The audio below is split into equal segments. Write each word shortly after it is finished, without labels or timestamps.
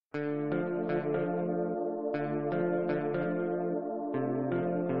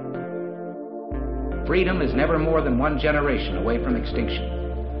freedom is never more than one generation away from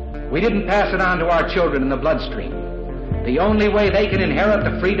extinction. We didn't pass it on to our children in the bloodstream. The only way they can inherit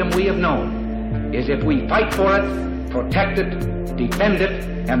the freedom we have known is if we fight for it, protect it, defend it,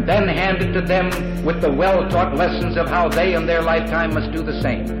 and then hand it to them with the well-taught lessons of how they in their lifetime must do the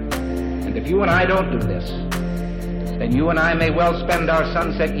same. And if you and I don't do this, then you and I may well spend our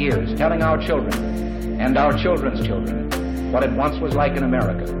sunset years telling our children and our children's children what it once was like in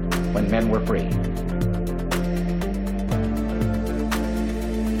America when men were free.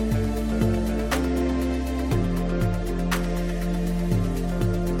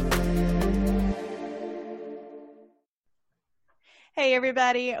 Hey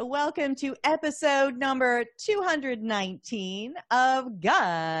everybody, welcome to episode number 219 of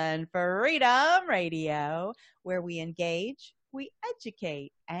Gun Freedom Radio, where we engage, we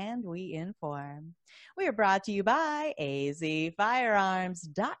educate, and we inform. We are brought to you by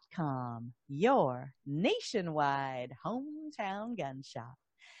azfirearms.com, your nationwide hometown gun shop.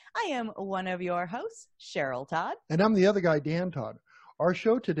 I am one of your hosts, Cheryl Todd. And I'm the other guy, Dan Todd. Our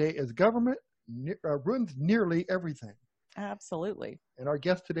show today is Government Ruins Nearly Everything. Absolutely. And our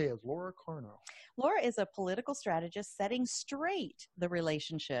guest today is Laura Carno. Laura is a political strategist setting straight the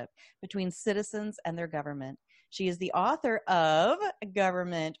relationship between citizens and their government. She is the author of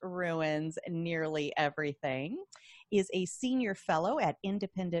Government Ruins Nearly Everything, is a senior fellow at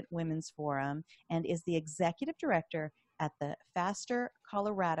Independent Women's Forum, and is the executive director at the Faster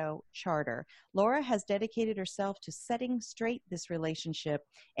Colorado Charter. Laura has dedicated herself to setting straight this relationship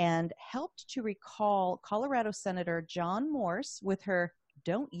and helped to recall Colorado Senator John Morse with her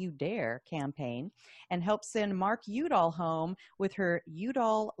Don't You Dare campaign, and helped send Mark Udall home with her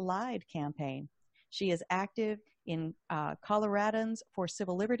Udall Lied campaign. She is active in Coloradans for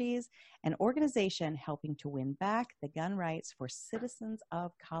Civil Liberties, an organization helping to win back the gun rights for citizens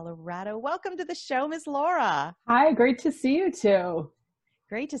of Colorado. Welcome to the show, Ms. Laura. Hi, great to see you too.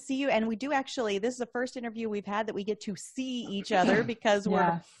 Great to see you. And we do actually, this is the first interview we've had that we get to see each other because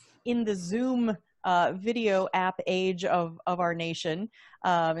we're in the Zoom video app age of our nation.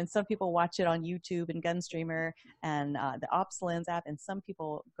 And some people watch it on YouTube and Gunstreamer and the OpsLens app, and some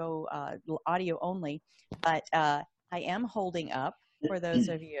people go audio only. But I am holding up, for those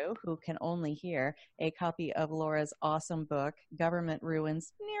of you who can only hear, a copy of Laura's awesome book, Government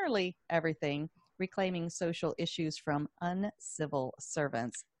Ruins Nearly Everything, Reclaiming Social Issues from Uncivil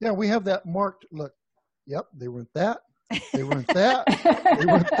Servants. Yeah, we have that marked. Look, yep, they weren't that. They weren't that, they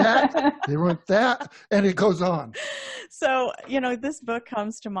weren't that, they weren't that, and it goes on. So, you know, this book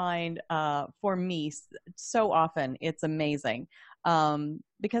comes to mind for me so often. It's amazing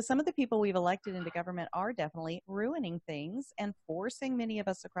because some of the people we've elected into government are definitely ruining things and forcing many of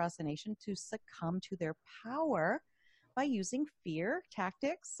us across the nation to succumb to their power by using fear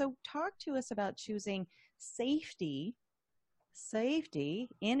tactics. So talk to us about choosing safety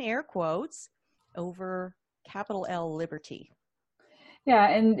in air quotes, over capital L liberty. Yeah,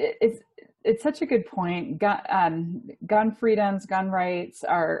 and it's such a good point. Gun freedoms, gun rights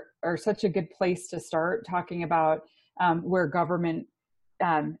are such a good place to start talking about where government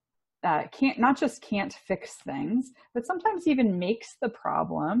can't fix things, but sometimes even makes the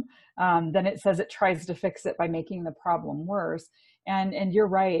problem. Then it says it tries to fix it by making the problem worse. And you're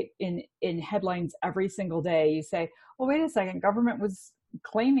right. In headlines every single day, you say, well, wait a second, government was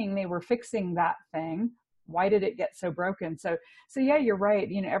claiming they were fixing that thing. Why did it get so broken? So yeah, you're right.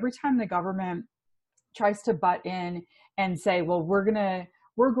 You know, every time the government tries to butt in and say, well, we're going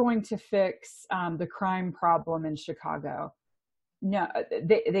to fix the crime problem in Chicago. No,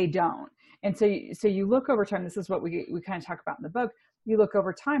 they don't. And so you look over time. This is what we kind of talk about in the book. You look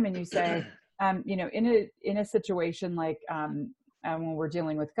over time and you say, you know, in a situation like when we're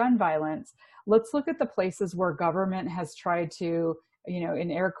dealing with gun violence, let's look at the places where government has tried to, you know, in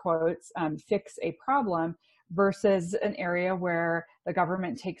air quotes, fix a problem versus an area where the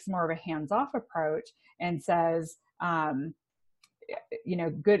government takes more of a hands-off approach and says, you know,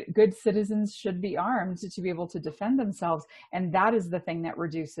 good citizens should be armed to be able to defend themselves. And that is the thing that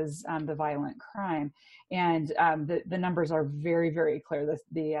reduces the violent crime. And the numbers are very, very clear.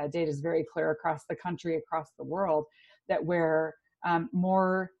 The data is very clear across the country, across the world, that where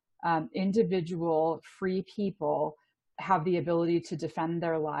more individual free people have the ability to defend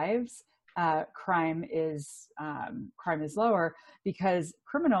their lives, crime is lower, because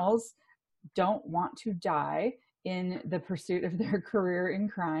criminals don't want to die in the pursuit of their career in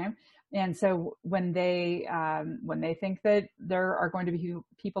crime. And so when they think that there are going to be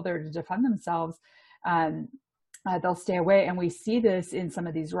people there to defend themselves, they'll stay away. And we see this in some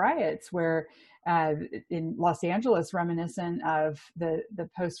of these riots where in Los Angeles, reminiscent of the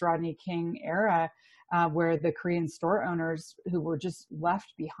post-Rodney King era, where the Korean store owners who were just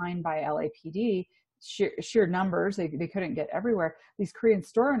left behind by LAPD, sheer numbers, they couldn't get everywhere. These Korean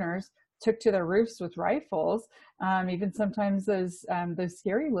store owners took to their roofs with rifles, even sometimes those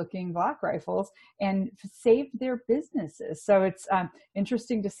scary looking Glock rifles, and saved their businesses. So it's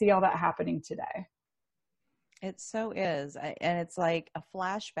interesting to see all that happening today. It so is. And it's like a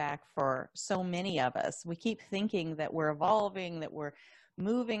flashback for so many of us. We keep thinking that we're evolving, that we're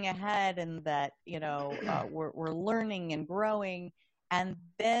moving ahead, and that, we're learning and growing. And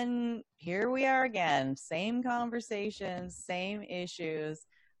then here we are again, same conversations, same issues.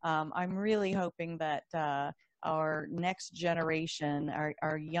 I'm really hoping that our next generation,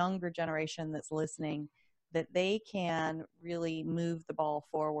 our younger generation that's listening, that they can really move the ball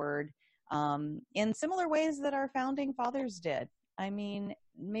forward in similar ways that our founding fathers did. I mean,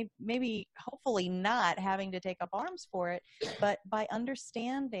 maybe hopefully not having to take up arms for it, but by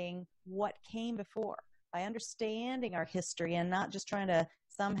understanding what came before, by understanding our history and not just trying to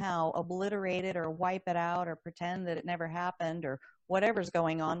somehow obliterate it or wipe it out or pretend that it never happened or whatever's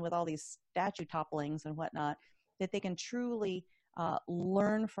going on with all these statue topplings and whatnot, that they can truly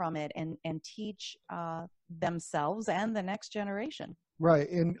learn from it and teach themselves and the next generation. Right.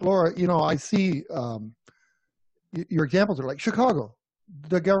 And Laura, I see your examples are like Chicago.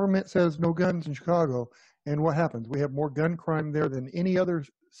 The government says no guns in Chicago. And what happens? We have more gun crime there than any other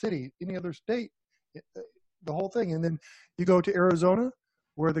city, any other state, the whole thing. And then you go to Arizona,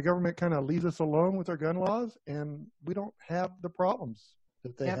 where the government kind of leaves us alone with our gun laws, and we don't have the problems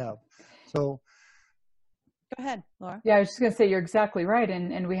that they have. So go ahead, Laura. Yeah, I was just going to say you're exactly right.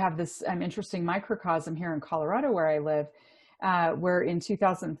 And we have this interesting microcosm here in Colorado where I live, where in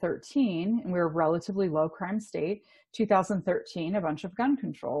 2013, and we're a relatively low crime state, 2013, a bunch of gun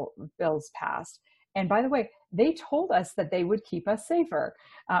control bills passed. And by the way, they told us that they would keep us safer.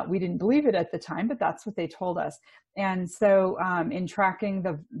 We didn't believe it at the time, but that's what they told us. And so in tracking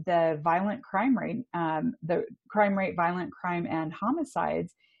the violent crime rate, the crime rate, violent crime, and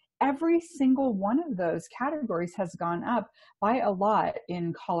homicides, every single one of those categories has gone up by a lot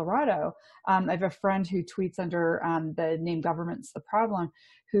in Colorado. I have a friend who tweets under the name Government's the Problem,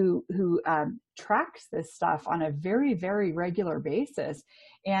 who tracks this stuff on a very, very regular basis.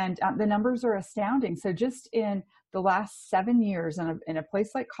 And the numbers are astounding. So just in the last 7 years in a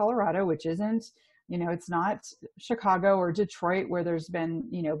place like Colorado, which isn't, it's not Chicago or Detroit where there's been,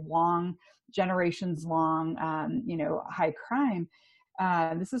 generations long, high crime.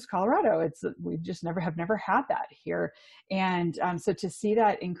 This is Colorado. We just never had that here. And so to see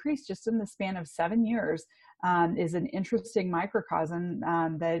that increase just in the span of 7 years is an interesting microcosm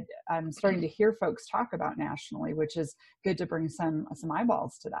that I'm starting to hear folks talk about nationally, which is good to bring some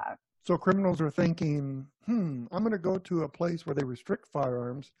eyeballs to that. So criminals are thinking, I'm going to go to a place where they restrict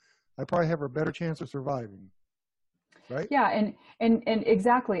firearms. I probably have a better chance of surviving. Right? Yeah, and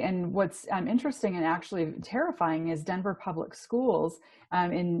exactly. And what's interesting and actually terrifying is Denver Public Schools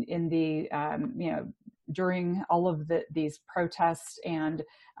in the during all of these protests and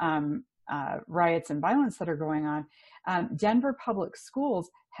riots and violence that are going on, Denver Public Schools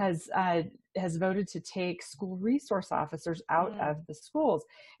has voted to take school resource officers out of the schools.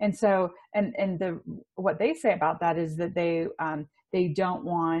 And so what they say about that is that they don't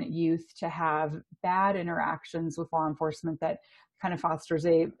want youth to have bad interactions with law enforcement that kind of fosters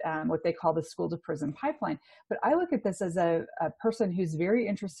what they call the school to prison pipeline. But I look at this as a person who's very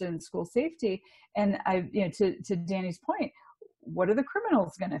interested in school safety. And to Danny's point, what are the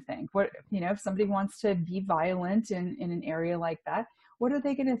criminals going to think? If somebody wants to be violent in an area like that, what are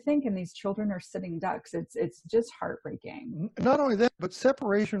they going to think? And these children are sitting ducks. It's just heartbreaking. Not only that, but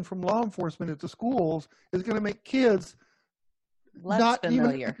separation from law enforcement at the schools is going to make kids less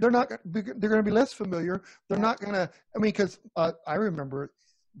familiar. They're going to be less familiar. They're not going to. Because I remember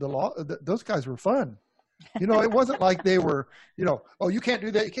those guys were fun. It wasn't like they were. Oh, you can't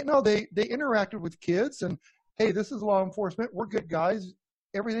do that. You can't. No, they interacted with kids and, hey, this is law enforcement. We're good guys.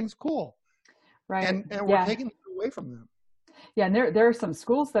 Everything's cool. Right. And we're taking it away from them. Yeah, and there are some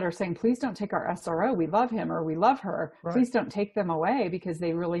schools that are saying, please don't take our SRO. We love him or we love her. Right. Please don't take them away, because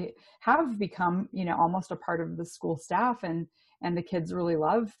they really have become, almost a part of the school staff, and the kids really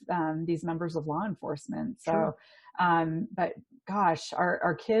love these members of law enforcement. So, sure. But gosh,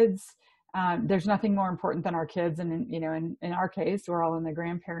 our kids, there's nothing more important than our kids. And in our case, we're all in the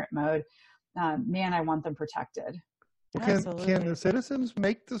grandparent mode. Man, I want them protected. Well, can the citizens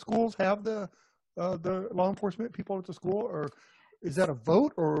make the schools have the law enforcement people at the school, or is that a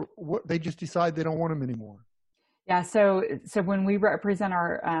vote, or what? They just decide they don't want them anymore? Yeah. So when we represent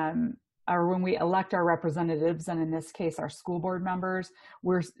or when we elect our representatives, and in this case, our school board members,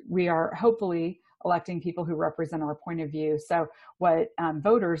 we are hopefully electing people who represent our point of view. So what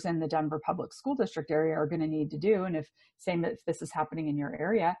voters in the Denver Public School District area are going to need to do, and if this is happening in your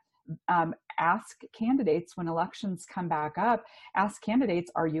area, ask candidates when elections come back up, ask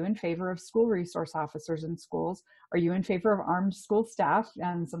candidates, are you in favor of school resource officers in schools? Are you in favor of armed school staff?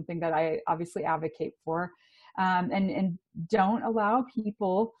 And something that I obviously advocate for. And don't allow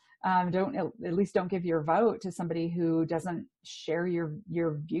people, don't give your vote to somebody who doesn't share your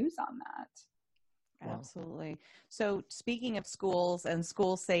views on that. Wow. Absolutely. So speaking of schools and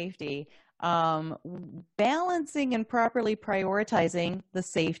school safety, balancing and properly prioritizing the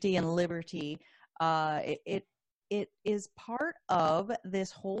safety and liberty, it is part of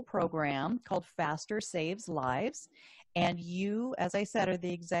this whole program called Faster Saves Lives. And you, as I said, are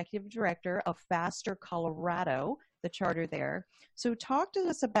the executive director of Faster Colorado, the charter there. So talk to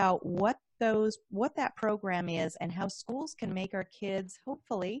us about what that program is and how schools can make our kids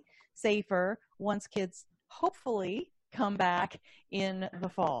hopefully safer once kids hopefully come back in the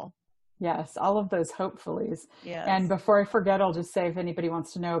fall. Yes, all of those hopefullys. Yes. And before I forget, I'll just say, if anybody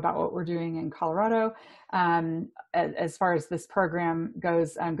wants to know about what we're doing in Colorado, as far as this program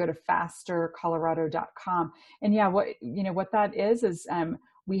goes, go to fastercolorado.com. And yeah, what that is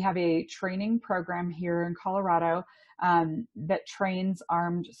we have a training program here in Colorado that trains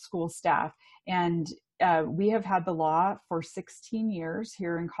armed school staff. And we have had the law for 16 years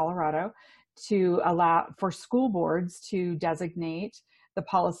here in Colorado to allow for school boards to designate the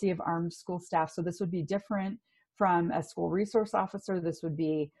policy of armed school staff. So this would be different from a school resource officer. This would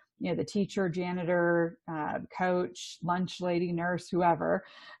be, the teacher, janitor, coach, lunch lady, nurse, whoever,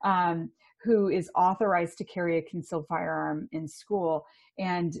 who is authorized to carry a concealed firearm in school.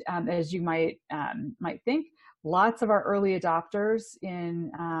 And as you might think, lots of our early adopters in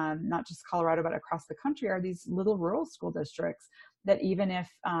not just Colorado, but across the country are these little rural school districts that even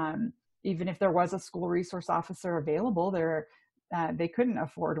if there was a school resource officer available, they couldn't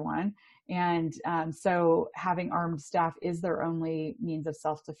afford one. And so having armed staff is their only means of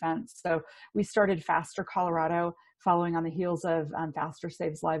self-defense. So we started Faster Colorado following on the heels of Faster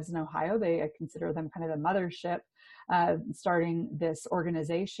Saves Lives in Ohio. I consider them kind of the mothership, starting this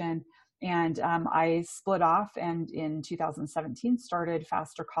organization. And I split off and in 2017 started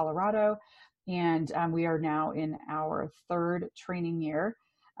Faster Colorado. And we are now in our third training year,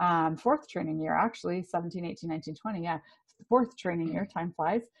 fourth training year, actually, 17, 18, 19, 20. Yeah. Fourth training year, time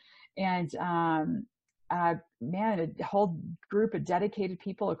flies. And a whole group of dedicated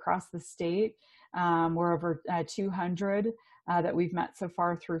people across the state. We're over 200 that we've met so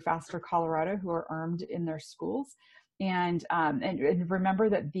far through Faster Colorado who are armed in their schools. And remember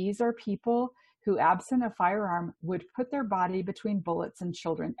that these are people who, absent a firearm, would put their body between bullets and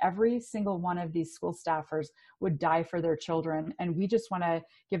children. Every single one of these school staffers would die for their children. And we just want to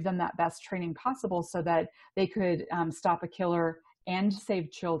give them that best training possible so that they could stop a killer and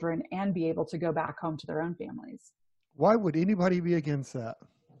save children and be able to go back home to their own families. Why would anybody be against that?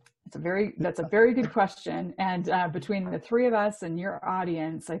 That's a very good question. And between the three of us and your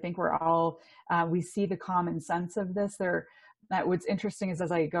audience, I think we're all, we see the common sense of this. What's interesting is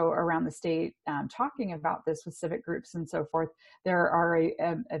as I go around the state talking about this with civic groups and so forth, there are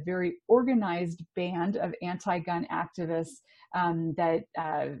a very organized band of anti-gun activists that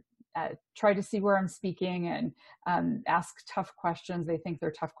try to see where I'm speaking and ask tough questions. They think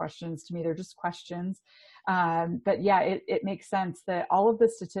they're tough questions. To me, they're just questions. But yeah, it makes sense that all of the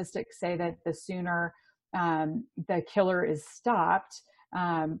statistics say that the sooner the killer is stopped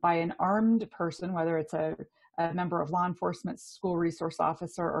by an armed person, whether it's a member of law enforcement, school resource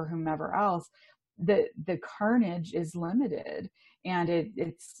officer, or whomever else, the carnage is limited. And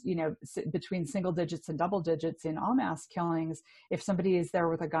it's between single digits and double digits in all mass killings. If somebody is there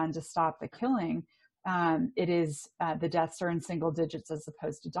with a gun to stop the killing, it is the deaths are in single digits as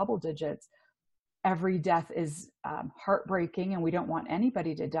opposed to double digits. Every death is heartbreaking, and we don't want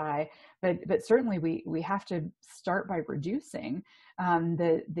anybody to die. But certainly we have to start by reducing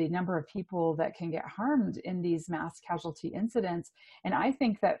the number of people that can get harmed in these mass casualty incidents. And I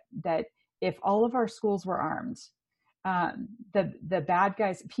think that if all of our schools were armed, the bad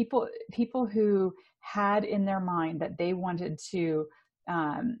guys, people who had in their mind that they wanted to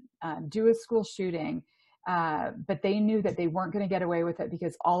do a school shooting, but they knew that they weren't going to get away with it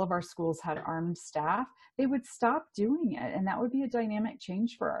because all of our schools had armed staff, they would stop doing it. And that would be a dynamic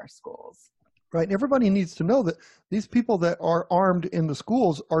change for our schools. Right. And everybody needs to know that these people that are armed in the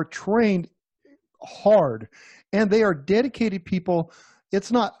schools are trained hard, and they are dedicated people.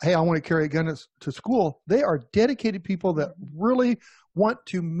 It's not, hey, I want to carry a gun to school. They are dedicated people that really want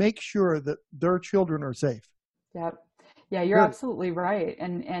to make sure that their children are safe. Yep. Yeah, you're Good. absolutely right.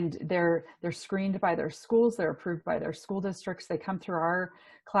 And they're screened by their schools, they're approved by their school districts. They come through our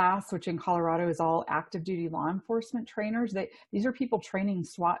class, which in Colorado is all active duty law enforcement trainers. These are people training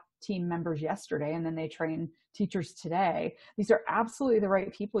SWAT team members yesterday, and then they train teachers today. These are absolutely the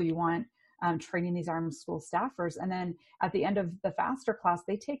right people you want training these armed school staffers. And then at the end of the FASTER class,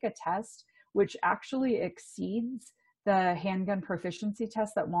 they take a test which actually exceeds the handgun proficiency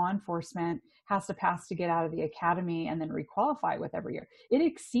test that law enforcement has to pass to get out of the academy and then requalify with every year. It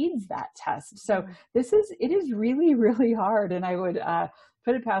exceeds that test. So it is really, really hard. And I would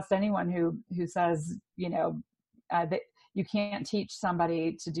put it past anyone who says, that you can't teach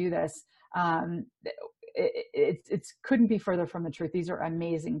somebody to do this. It couldn't be further from the truth. These are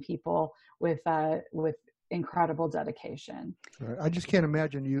amazing people with incredible dedication. Right. I just can't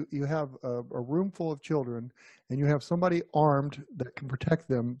imagine you have a room full of children and you have somebody armed that can protect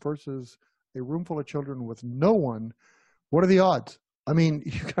them versus a room full of children with no one. What are the odds? I mean,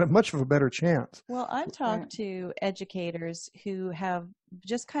 you've got much of a better chance. Well, I've talked to educators who have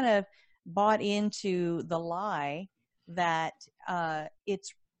just kind of bought into the lie that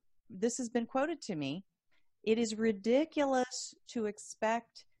this has been quoted to me. It is ridiculous to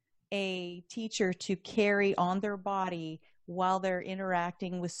expect a teacher to carry on their body while they're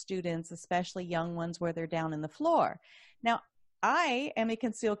interacting with students, especially young ones where they're down in the floor. Now, I am a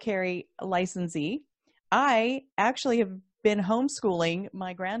concealed carry licensee. I actually have been homeschooling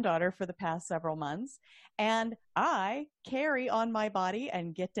my granddaughter for the past several months, and I carry on my body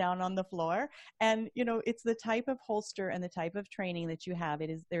and get down on the floor. And, it's the type of holster and the type of training that you have.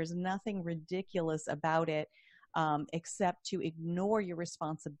 There's nothing ridiculous about it. Except to ignore your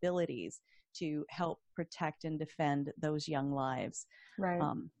responsibilities to help protect and defend those young lives. Right.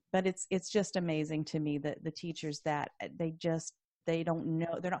 But it's just amazing to me that the teachers that they don't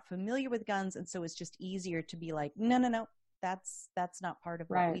know, they're not familiar with guns. And so it's just easier to be like, no, that's not part of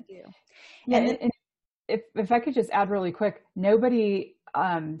what we do. Yeah. And if I could just add really quick, nobody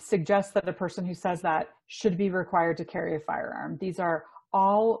suggests that a person who says that should be required to carry a firearm. These are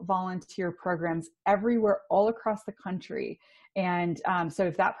all volunteer programs everywhere, all across the country. And so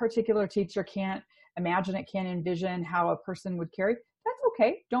if that particular teacher can't imagine it, can't envision how a person would carry, that's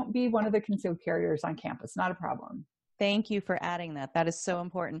okay. Don't be one of the concealed carriers on campus. Not a problem. Thank you for adding that. That is so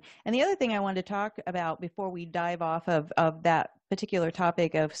important. And the other thing I wanted to talk about before we dive off of that particular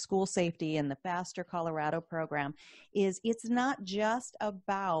topic of school safety and the FASTER Colorado program is it's not just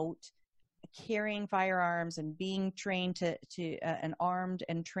about carrying firearms and being trained to an armed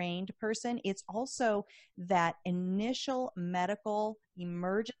and trained person. It's also that initial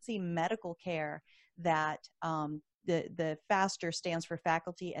emergency medical care that the FASTER stands for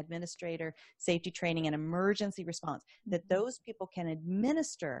Faculty Administrator Safety Training and Emergency Response, that those people can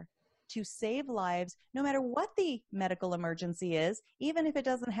administer to save lives no matter what the medical emergency is. Even if it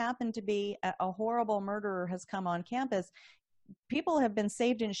doesn't happen to be a horrible murderer has come on campus, people have been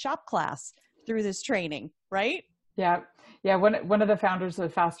saved in shop class through this training, right? Yeah. One of the founders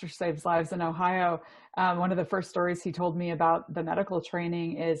of FASTER Saves Lives in Ohio, one of the first stories he told me about the medical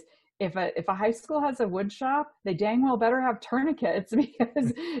training is if a high school has a wood shop, they dang well better have tourniquets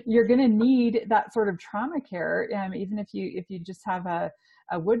because you're going to need that sort of trauma care, even if you just have a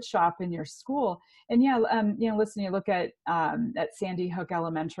wood shop in your school. And listen, you look at Sandy Hook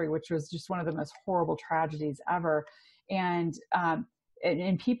Elementary, which was just one of the most horrible tragedies ever. And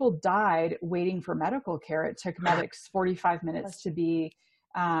people died waiting for medical care. It took medics 45 minutes to be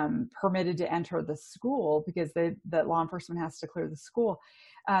permitted to enter the school because the law enforcement has to clear the school.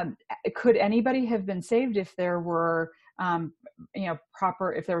 Could anybody have been saved if there were,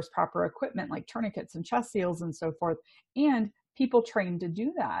 if there was proper equipment like tourniquets and chest seals and so forth, and people trained to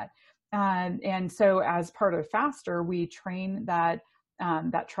do that? And so as part of FASTER, we train that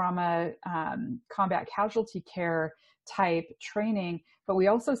trauma combat casualty care type training, but we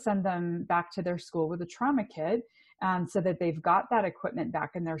also send them back to their school with a trauma kit so that they've got that equipment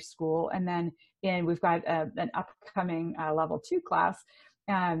back in their school. And then we've got an upcoming level 2 class.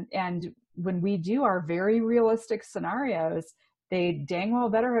 And when we do our very realistic scenarios, they dang well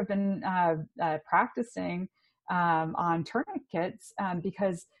better have been practicing on tourniquets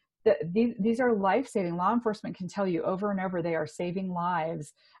because these are life-saving. Law enforcement can tell you over and over they are saving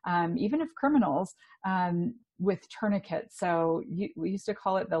lives, even if criminals, with tourniquets. So we used to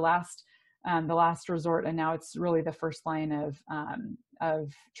call it the last resort, and now it's really the first line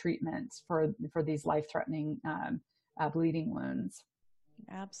of treatments for these life-threatening bleeding wounds.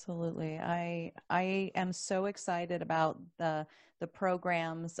 Absolutely. I am so excited about the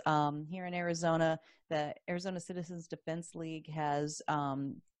programs here in Arizona. The Arizona Citizens Defense League has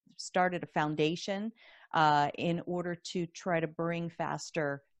started a foundation in order to try to bring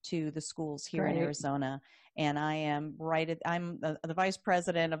faster to the schools here in Great. Arizona. And I'm the vice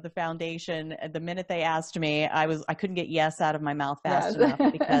president of the foundation. The minute they asked me, I couldn't get yes out of my mouth fast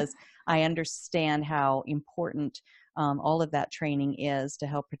enough, because I understand how important all of that training is to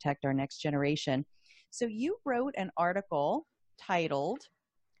help protect our next generation. So you wrote an article titled,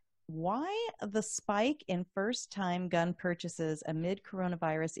 "Why the Spike in First-Time Gun Purchases Amid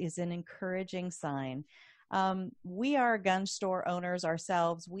Coronavirus is an Encouraging Sign." We are gun store owners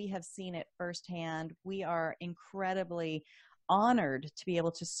ourselves. We have seen it firsthand. We are incredibly honored to be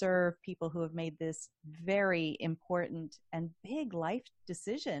able to serve people who have made this very important and big life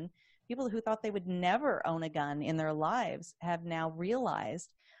decision. People who thought they would never own a gun in their lives have now realized,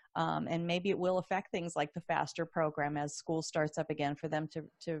 and maybe it will affect things like the FASTER program as school starts up again, for them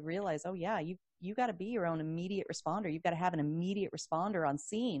to realize, oh yeah, you got to be your own immediate responder. You've got to have an immediate responder on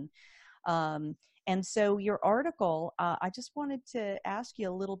scene. And so your article, I just wanted to ask you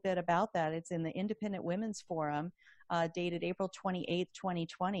a little bit about that. It's in the Independent Women's Forum, dated April 28th,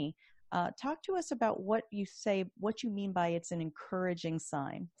 2020. Talk to us about what you mean by it's an encouraging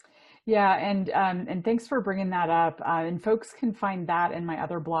sign. Yeah, and thanks for bringing that up. And folks can find that in my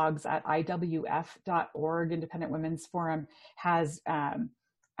other blogs at IWF.org. Independent Women's Forum has,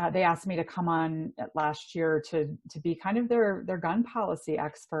 they asked me to come on last year to be kind of their gun policy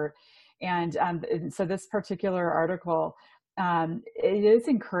expert. And so this particular article, it is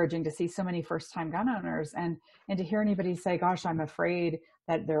encouraging to see so many first-time gun owners, and to hear anybody say, gosh, I'm afraid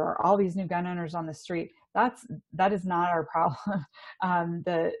that there are all these new gun owners on the street. That is not our problem. I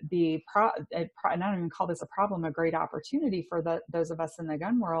don't even call this a problem, a great opportunity for those of us in the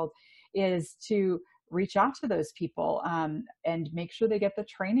gun world is to reach out to those people and make sure they get the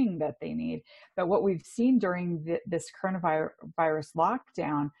training that they need. But what we've seen during this coronavirus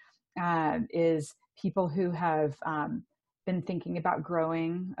lockdown is people who have been thinking about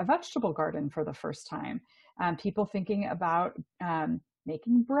growing a vegetable garden for the first time. People thinking about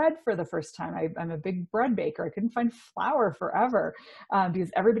making bread for the first time. I'm a big bread baker. I couldn't find flour forever because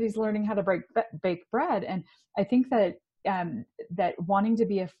everybody's learning how to bake bread. And I think that that wanting to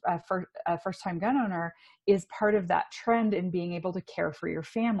be a first-time gun owner is part of that trend in being able to care for your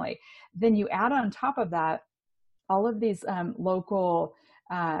family. Then you add on top of that all of these local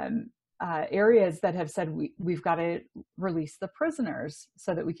areas that have said we've got to release the prisoners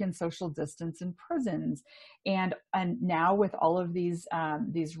so that we can social distance in prisons, and now with all of these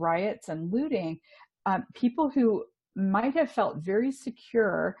riots and looting, people who might have felt very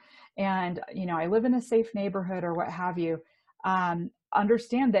secure and I live in a safe neighborhood or what have you,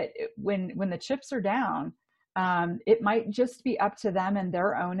 understand that when the chips are down, it might just be up to them and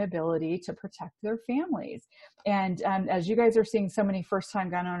their own ability to protect their families. And as you guys are seeing so many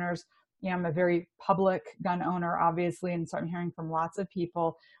first-time gun owners, I'm a very public gun owner, obviously, and so I'm hearing from lots of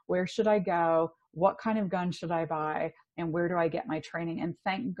people, where should I go? What kind of gun should I buy? And where do I get my training? And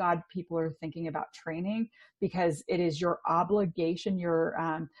thank God people are thinking about training, because it is your obligation,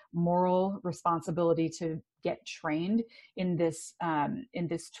 your moral responsibility to get trained in this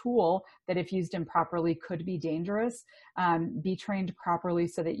tool that, if used improperly, could be dangerous. Be trained properly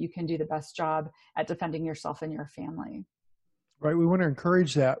so that you can do the best job at defending yourself and your family. Right. We want to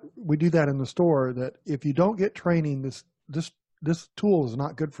encourage that. We do that in the store, that if you don't get training, this tool is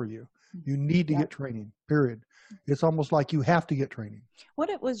not good for you. You need to get training, period. It's almost like you have to get training. What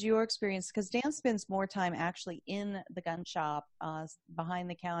was your experience? Because Dan spends more time actually in the gun shop, behind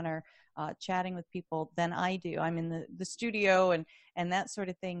the counter, chatting with people than I do. I'm in the studio and that sort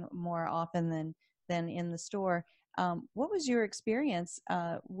of thing more often than in the store. What was your experience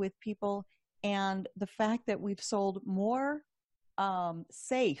with people and the fact that we've sold more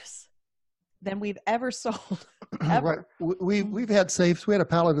safes than we've ever sold? Ever. Right. We've had safes. We had a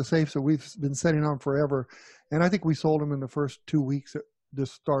pallet of safes that we've been sitting on forever. And I think we sold them in the first 2 weeks that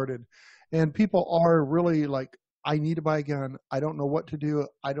this started. And people are really like, I need to buy a gun. I don't know what to do.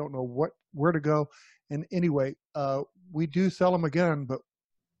 I don't know where to go. And anyway, we do sell them a gun, but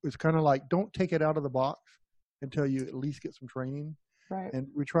it's kind of like, don't take it out of the box until you at least get some training. Right. And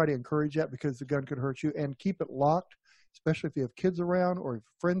we try to encourage that, because the gun could hurt you, and keep it locked, especially if you have kids around or if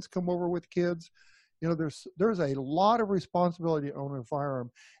friends come over with kids. There's a lot of responsibility to own a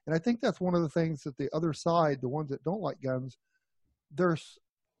firearm. And I think that's one of the things that the other side, the ones that don't like guns, they're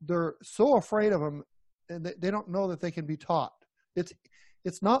so afraid of them, and they don't know that they can be taught.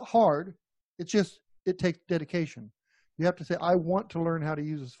 It's not hard. It takes dedication. You have to say, I want to learn how to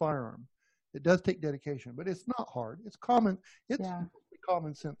use this firearm. It does take dedication, but it's not hard. It's common. It's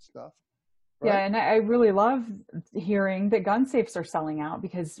common sense stuff. Right? Yeah, and I really love hearing that gun safes are selling out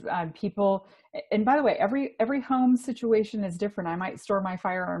because people. And by the way, every home situation is different. I might store my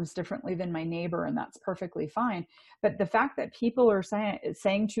firearms differently than my neighbor, and that's perfectly fine. But the fact that people are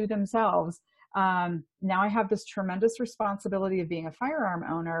saying to themselves, now I have this tremendous responsibility of being a firearm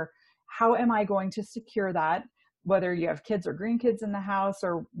owner. How am I going to secure that? Whether you have kids or grandkids in the house,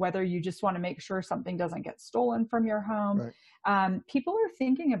 or whether you just want to make sure something doesn't get stolen from your home. Right. People are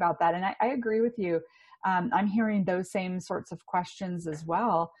thinking about that. And I agree with you. I'm hearing those same sorts of questions as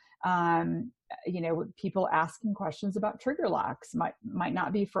well. People asking questions about trigger locks might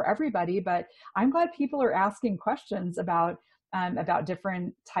not be for everybody, but I'm glad people are asking questions about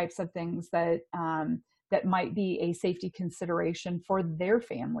different types of things that might be a safety consideration for their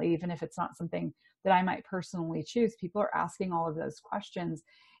family, even if it's not something that I might personally choose. People are asking all of those questions.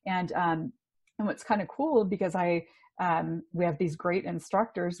 And what's kind of cool, because we have these great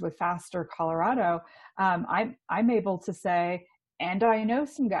instructors with Faster Colorado, I'm able to say, and I know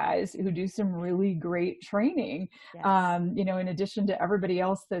some guys who do some really great training, Yes. in addition to everybody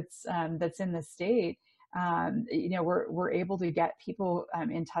else that's in the state. We're able to get people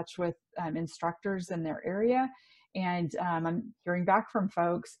in touch with instructors in their area. And I'm hearing back from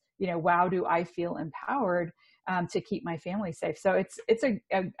folks, wow, do I feel empowered to keep my family safe? So it's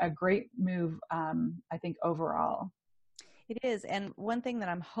a great move, I think, overall. It is. And one thing that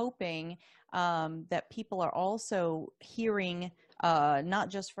I'm hoping that people are also hearing, not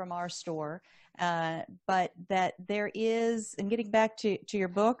just from our store, but that there is, and getting back to your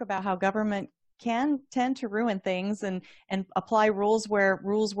book about how government can tend to ruin things and apply rules where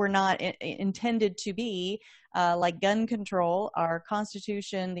rules were not intended to be, like gun control. Our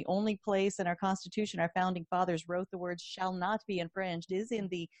Constitution, the only place in our Constitution our founding fathers wrote the words "shall not be infringed" is in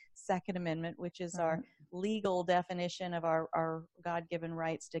the Second Amendment, which is our legal definition of our God-given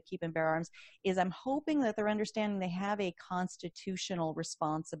rights to keep and bear arms. Is I'm hoping that they're understanding they have a constitutional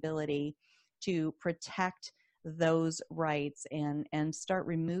responsibility to protect those rights and start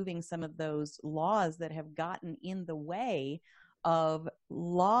removing some of those laws that have gotten in the way of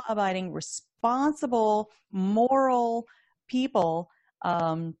law-abiding, responsible, moral people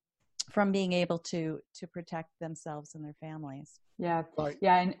from being able to protect themselves and their families. Yeah. Right.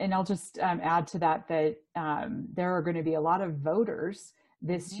 Yeah. And I'll just add to that there are going to be a lot of voters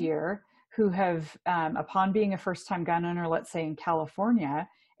this year who have, upon being a first-time gun owner, let's say in California,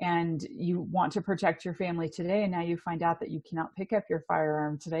 and you want to protect your family today, and now you find out that you cannot pick up your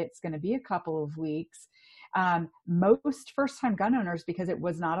firearm today, it's going to be a couple of weeks. Most first-time gun owners, because it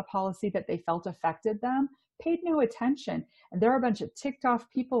was not a policy that they felt affected them, paid no attention. And there are a bunch of ticked off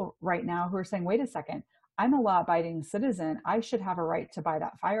people right now who are saying, wait a second, I'm a law-abiding citizen. I should have a right to buy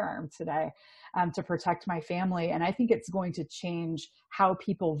that firearm today to protect my family. And I think it's going to change how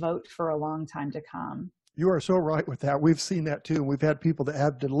people vote for a long time to come. You are so right with that. We've seen that too. We've had people that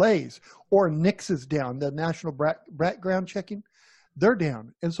have delays, or NICS is down, the national background checking, they're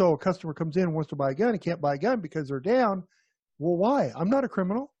down. And so a customer comes in and wants to buy a gun. He can't buy a gun because they're down. Well, why? I'm not a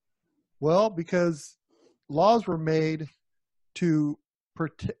criminal. Well, because laws were made to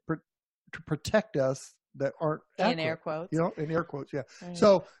protect us that aren't accurate, in air quotes. in air quotes, yeah. Right.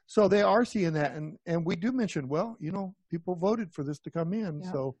 So they are seeing that, and we do mention, well, people voted for this to come in,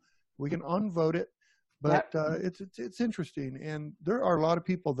 so we can unvote it. But it's interesting, and there are a lot of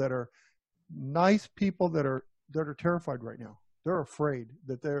people that are nice people that are terrified right now. They're afraid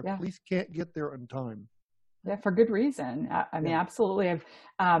that their police can't get there in time. Yeah, for good reason. I mean, absolutely. I've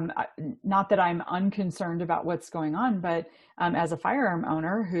not that I'm unconcerned about what's going on, but as a firearm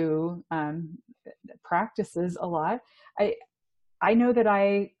owner who practices a lot, I know that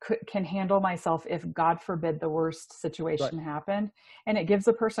I can handle myself if, God forbid, the worst situation happened, and it gives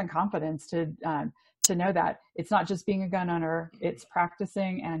a person confidence to know that it's not just being a gun owner, it's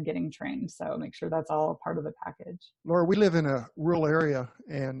practicing and getting trained. So make sure that's all part of the package. Laura, we live in a rural area,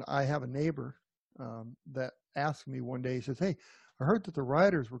 and I have a neighbor that asked me one day, he says, hey, I heard that the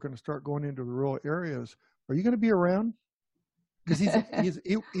rioters were going to start going into the rural areas. Are you going to be around? Because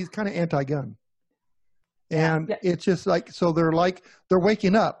he's kind of anti-gun. And it's just like, so they're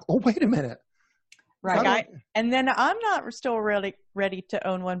waking up. Oh, wait a minute. Right. And then I'm not still really ready to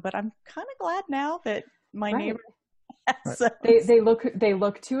own one, but I'm kind of glad now that my neighbor has they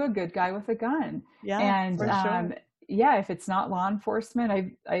look to a good guy with a gun. Yeah. And for sure. if it's not law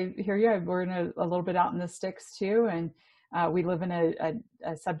enforcement, I hear you. We're in a little bit out in the sticks too, and we live in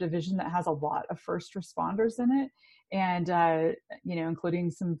a subdivision that has a lot of first responders in it. and including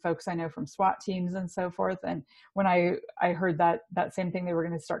some folks I know from SWAT teams and so forth. And when I heard that same thing, they were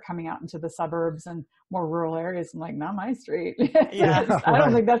going to start coming out into the suburbs and more rural areas, I'm like, not my street. Yeah, I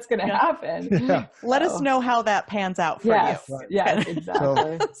don't think that's going to happen. Yeah. Let us know how that pans out for yes, you. Right. Yes,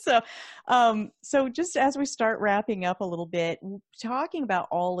 exactly. So just as we start wrapping up a little bit, talking about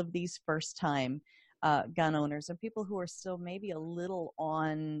all of these first-time gun owners and people who are still maybe a little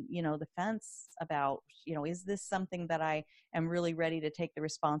on, the fence about, is this something that I am really ready to take the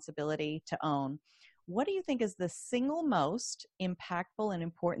responsibility to own? What do you think is the single most impactful and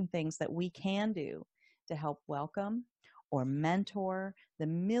important things that we can do to help welcome or mentor the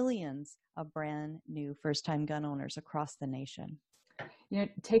millions of brand new first-time gun owners across the nation?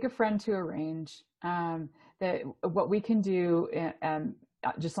 Take a friend to a range. That what we can do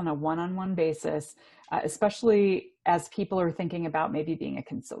just on a one-on-one basis, especially as people are thinking about maybe being a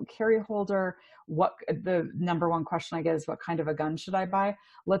concealed carry holder. What the number one question I get is, what kind of a gun should I buy?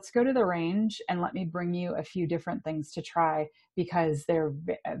 Let's go to the range and let me bring you a few different things to try, because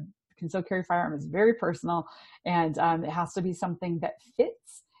concealed carry firearm is very personal, and it has to be something that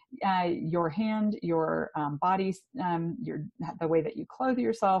fits your hand, your body, the way that you clothe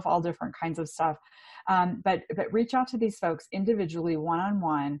yourself, all different kinds of stuff. But reach out to these folks individually,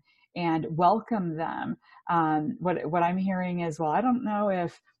 one-on-one, and welcome them. What I'm hearing is, well, I don't know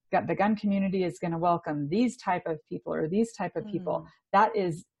if the gun community is going to welcome these type of people or these type of people.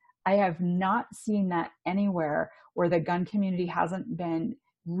 I have not seen that anywhere where the gun community hasn't been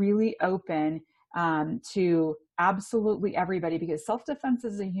really open to absolutely everybody, because self-defense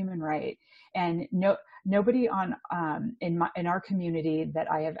is a human right. And nobody in our community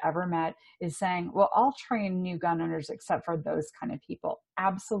that I have ever met is saying, well, I'll train new gun owners except for those kind of people.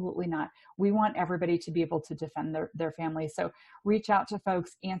 Absolutely not. We want everybody to be able to defend their family. So reach out to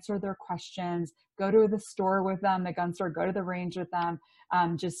folks, answer their questions, go to the store with them, the gun store, go to the range with them.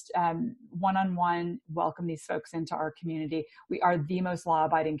 Just one-on-one, welcome these folks into our community. We are the most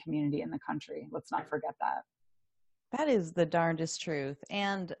law-abiding community in the country. Let's not forget that. That is the darndest truth.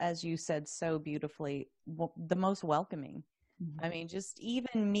 And as you said so beautifully, the most welcoming. Mm-hmm. I mean, just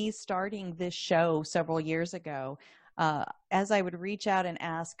even me starting this show several years ago, as I would reach out and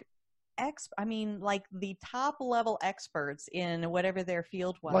ask like the top level experts in whatever their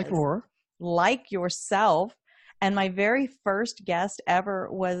field was. Like Laura. Like yourself. And my very first guest ever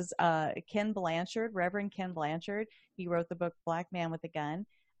was Ken Blanchard, Reverend Ken Blanchard. He wrote the book Black Man with a Gun.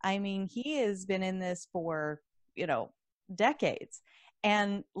 I mean, he has been in this for decades.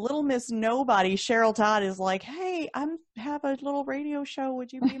 And little Miss Nobody, Cheryl Todd, is like, hey, have a little radio show.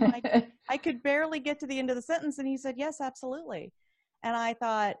 Would you be my, I could barely get to the end of the sentence. And he said, yes, absolutely. And I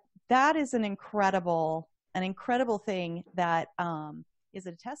thought that is an incredible thing that is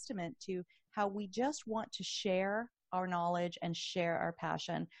a testament to how we just want to share our knowledge and share our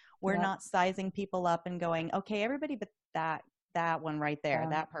passion. We're not sizing people up and going, okay, everybody, but that one right there,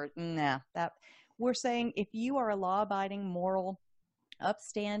 that person, that. We're saying, if you are a law-abiding, moral,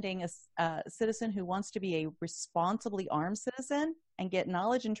 upstanding citizen who wants to be a responsibly armed citizen and get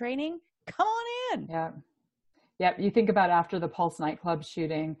knowledge and training, come on in. Yeah. You think about after the Pulse nightclub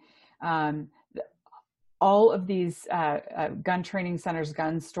shooting, all of these gun training centers,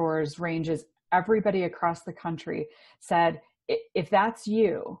 gun stores, ranges, everybody across the country said, if that's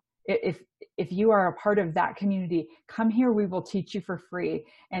you, if you are a part of that community, come here, we will teach you for free.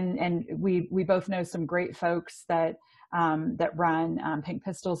 And we both know some great folks that run Pink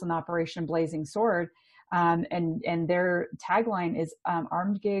Pistols and Operation Blazing Sword. And their tagline is,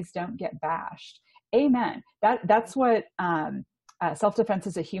 armed gays don't get bashed. Amen. That's what self-defense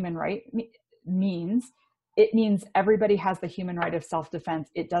is a human right means. It means everybody has the human right of self-defense.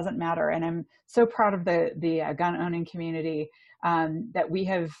 It doesn't matter. And I'm so proud of the gun owning community that we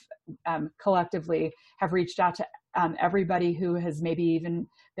have collectively have reached out to everybody who has maybe even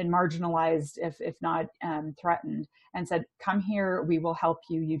been marginalized, if not threatened, and said, come here, we will help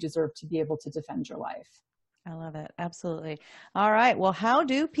you. You deserve to be able to defend your life. I love it. Absolutely. All right. Well, how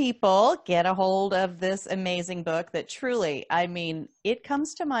do people get a hold of this amazing book that truly, I mean, it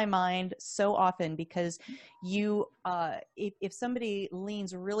comes to my mind so often because you, if somebody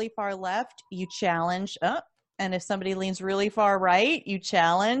leans really far left, you challenge up. And if somebody leans really far right, you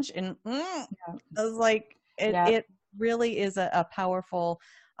challenge. And I was like, it really is a powerful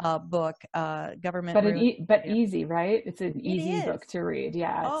book, Government. But easy, right? It's an easy book to read.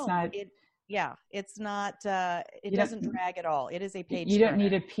 Yeah. It's not. It's not, it doesn't drag at all. It is a page. You don't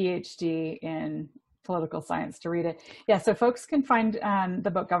need a PhD in political science to read it. Yeah, so folks can find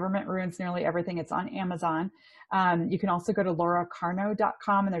the book Government Ruins Nearly Everything. It's on Amazon. You can also go to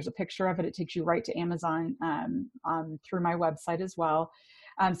lauracarno.com, and there's a picture of it. It takes you right to Amazon through my website as well.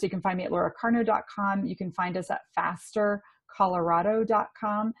 So you can find me at lauracarno.com. You can find us at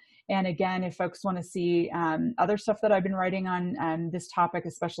fastercolorado.com. And again, if folks want to see other stuff that I've been writing on this topic,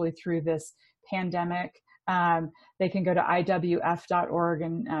 especially through this pandemic, they can go to iwf.org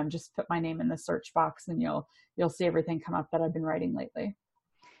and just put my name in the search box, and you'll see everything come up that I've been writing lately.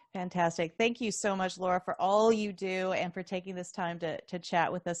 Fantastic. Thank you so much, Laura, for all you do and for taking this time to chat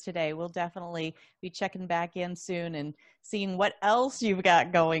with us today. We'll definitely be checking back in soon and seeing what else you've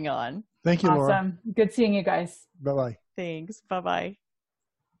got going on. Thank you, Laura. Awesome. Good seeing you guys. Bye-bye. Thanks. Bye-bye.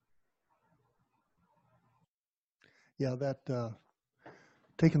 Yeah, that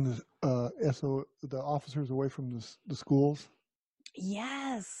taking the officers away from the schools.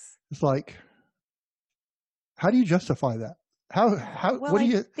 Yes. It's like, how do you justify that? How well, what do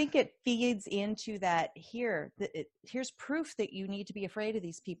you I think it feeds into that here's proof that you need to be afraid of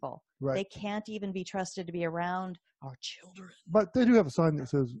these people. Right. They can't even be trusted to be around our children. But they do have a sign that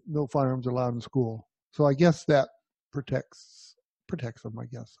says no firearms allowed in school. So I guess that protects them, I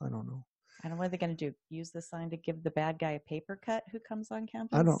guess. I don't know. I don't know what they're going to do. Use the sign to give the bad guy a paper cut who comes on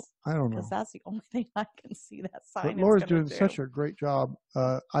campus? I don't know. Because that's the only thing I can see that sign. But Laura's doing such a great job.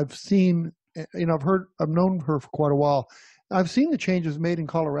 I've seen, I've known her for quite a while. I've seen the changes made in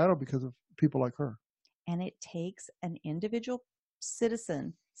Colorado because of people like her. And it takes an individual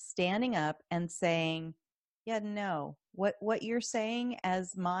citizen standing up and saying, yeah, no, what you're saying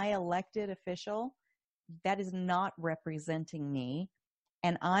as my elected official, that is not representing me.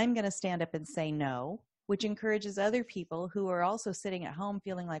 And I'm going to stand up and say no, which encourages other people who are also sitting at home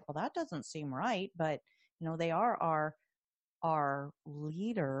feeling like, well, that doesn't seem right. But, they are our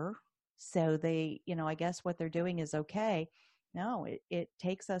leader. So they, I guess what they're doing is okay. No, it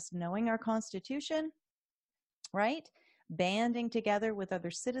takes us knowing our Constitution, right? Banding together with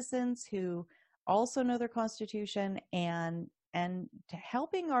other citizens who also know their Constitution and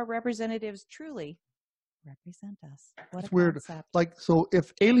helping our representatives truly represent us. What it's a weird. concept. Like, so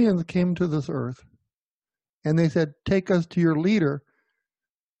if aliens came to this earth and they said, take us to your leader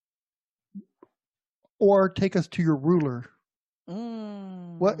or take us to your ruler,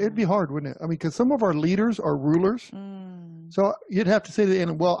 well, it'd be hard, wouldn't it? I mean, because some of our leaders are rulers. So you'd have to say to the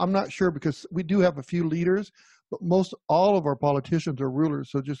end, well, I'm not sure because we do have a few leaders, but all of our politicians are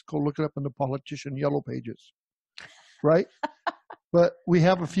rulers. So just go look it up in the politician yellow pages, right? But we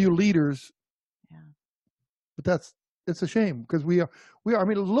have a few leaders. Yeah. But it's a shame because we are. I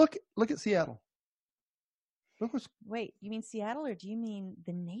mean, look at Seattle. Wait, you mean Seattle or do you mean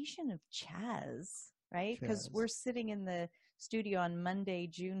the nation of Chaz? Right? Because we're sitting in the studio on Monday,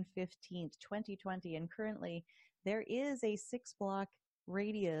 June 15th, 2020, and currently there is a 6-block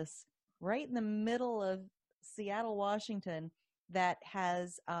radius right in the middle of Seattle, Washington, that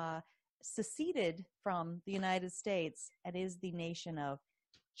has seceded from the United States and is the nation of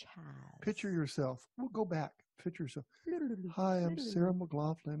Chaz. Picture yourself. We'll go back. Picture yourself. Hi, I'm Sarah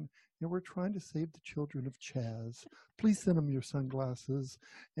McLaughlin, and we're trying to save the children of Chaz. Please send them your sunglasses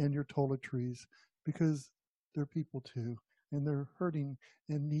and your toiletries because they're people too, and they're hurting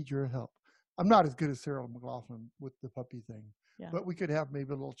and need your help. I'm not as good as Sarah McLaughlin with the puppy thing, but we could have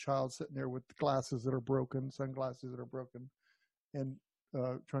maybe a little child sitting there with glasses that are broken, sunglasses that are broken, and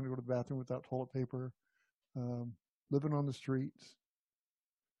trying to go to the bathroom without toilet paper, living on the streets.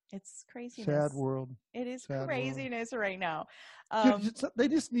 It's craziness. Sad world. It is craziness right now. They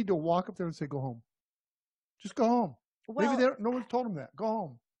just need to walk up there and say, go home. Just go home. Well, maybe no one's told them that. Go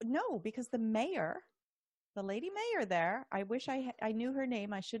home. No, because the lady mayor there, I wish I knew her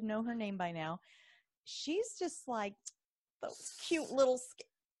name. I should know her name by now. She's just like those cute little,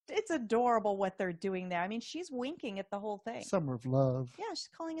 it's adorable what they're doing there. I mean, she's winking at the whole thing. Summer of love. Yeah, she's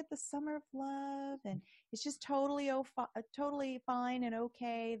calling it the summer of love. And it's just totally fine and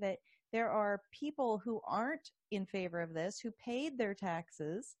okay that there are people who aren't in favor of this, who paid their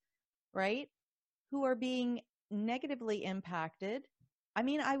taxes, right? Who are being negatively impacted. I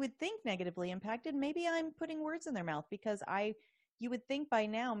mean, I would think negatively impacted. Maybe I'm putting words in their mouth because you would think by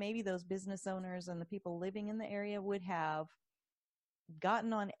now maybe those business owners and the people living in the area would have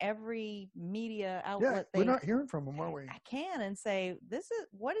gotten on every media outlet. Yeah, we're not hearing from them, are we? I can and say,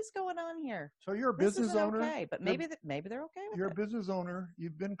 what is going on here? So you're a business owner. Okay, but maybe they're okay with it. You're a business owner.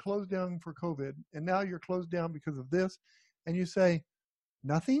 You've been closed down for COVID, and now you're closed down because of this, and you say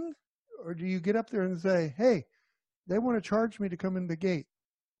nothing, or do you get up there and say, hey, they want to charge me to come in the gate,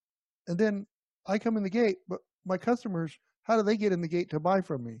 and then I come in the gate, but my customers, how do they get in the gate to buy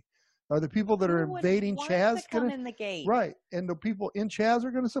from me? Are the people that are Who would invading want Chaz to come going in the gate? right? And the people in Chaz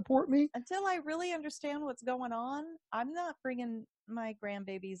are going to support me? Until I really understand what's going on, I'm not bringing my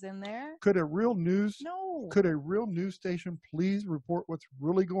grandbabies in there. Could a real news station please report what's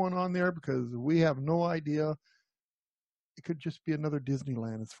really going on there? Because we have no idea. It could just be another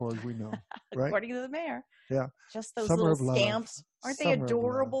Disneyland as far as we know, right? According to the mayor. Yeah. Just those Summer little of Love. stamps. Aren't they Summer of Love.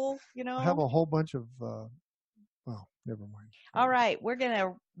 adorable? You know? I have a whole bunch of, well, never mind. All right. We're going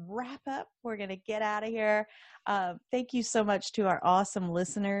to wrap up. We're going to get out of here. Thank you so much to our awesome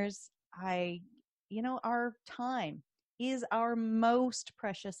listeners. Our time is our most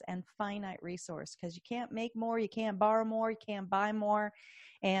precious and finite resource because you can't make more, you can't borrow more, you can't buy more.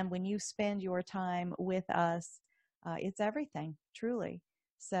 And when you spend your time with us, it's everything, truly.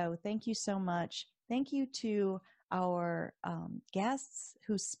 So thank you so much. Thank you to our guests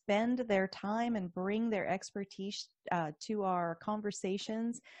who spend their time and bring their expertise to our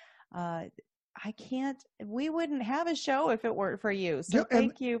conversations. We wouldn't have a show if it weren't for you. So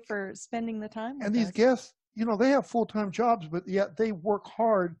thank you for spending the time with us. And these guests, they have full-time jobs, but yet they work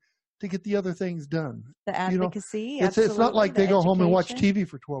hard to get the other things done. The advocacy, it's not like they go home and watch TV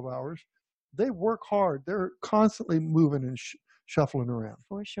for 12 hours. They work hard. They're constantly moving and shuffling around.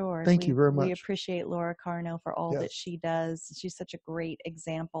 For sure. Thank you very much. We appreciate Laura Carno for all that she does. She's such a great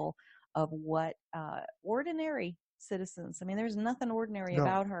example of what ordinary citizens. I mean, there's nothing ordinary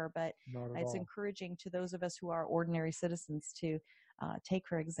about her, but it's encouraging to those of us who are ordinary citizens to take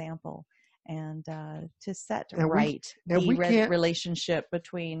her example and to set the relationship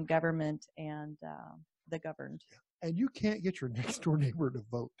between government and the governed. And you can't get your next door neighbor to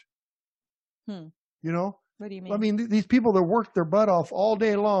vote. What do you mean? I mean, these people that work their butt off all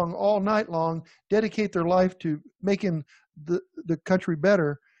day long, all night long, dedicate their life to making the country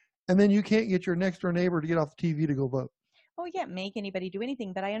better, and then you can't get your next door neighbor to get off the TV to go vote. Well, we can't make anybody do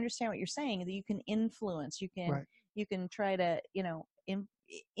anything, but I understand what you're saying, that you can influence, you can try to,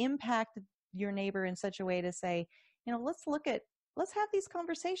 impact your neighbor in such a way to say, let's have these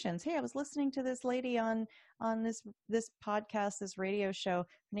conversations. Hey, I was listening to this lady on this podcast, this radio show.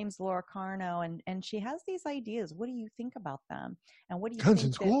 Her name's Laura Carno, and she has these ideas. What do you think about them? And what do you think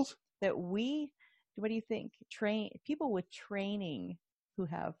in schools? What do you think? People with training who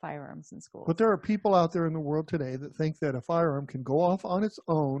have firearms in schools. But there are people out there in the world today that think that a firearm can go off on its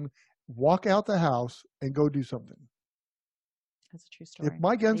own, walk out the house, and go do something. That's a true story. If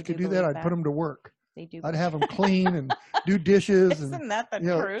my guns could do that, I'd put them to work. They do. I'd have them clean and do dishes Isn't that the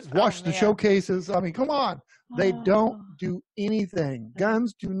truth? Wash the showcases. I mean, come on. They don't do anything.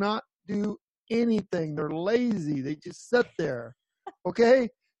 Guns do not do anything. They're lazy. They just sit there. Okay?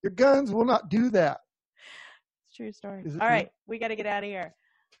 Your guns will not do that. It's a true story. All right. We got to get out of here.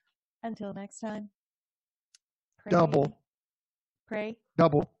 Until next time. Pray. Double. Pray.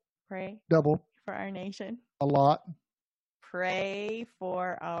 Double. Pray. Double. For our nation. A lot. Pray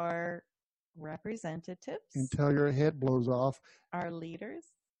for our representatives. Until your head blows off. Our leaders.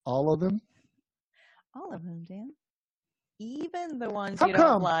 All of them. All of them, Dan. Even the ones you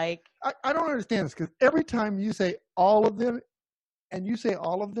don't like. I don't understand this, because every time you say all of them, and you say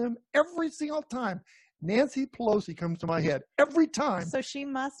all of them, every single time, Nancy Pelosi comes to my head. Every time. So she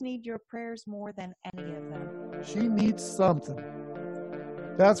must need your prayers more than any of them. She needs something.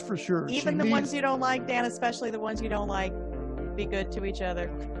 That's for sure. Even the ones you don't like, Dan, especially the ones you don't like. Be good to each other.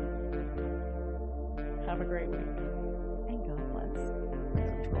 Have a great week. And God bless. I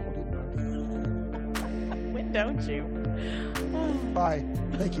got in trouble, didn't I? When don't you? Bye.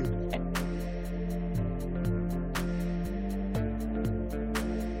 Thank you.